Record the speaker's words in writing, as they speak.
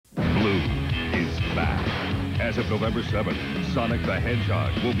As of November 7th, Sonic the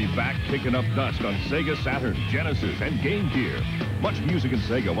Hedgehog will be back kicking up dust on Sega Saturn, Genesis, and Game Gear. Much Music and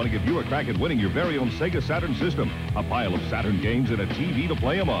Sega want to give you a crack at winning your very own Sega Saturn system, a pile of Saturn games, and a TV to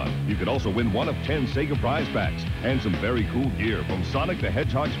play them on. You could also win one of 10 Sega prize packs and some very cool gear from Sonic the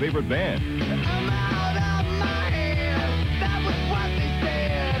Hedgehog's favorite band. I'm out of my head. That was what they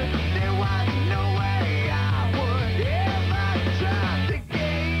said. There was no way I would ever try to get.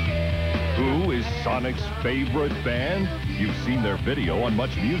 Who is Sonic's favorite band? You've seen their video on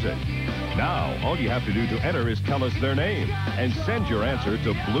Much Music. Now, all you have to do to enter is tell us their name and send your answer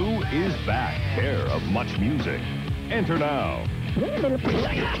to Blue is Back, care of Much Music. Enter now.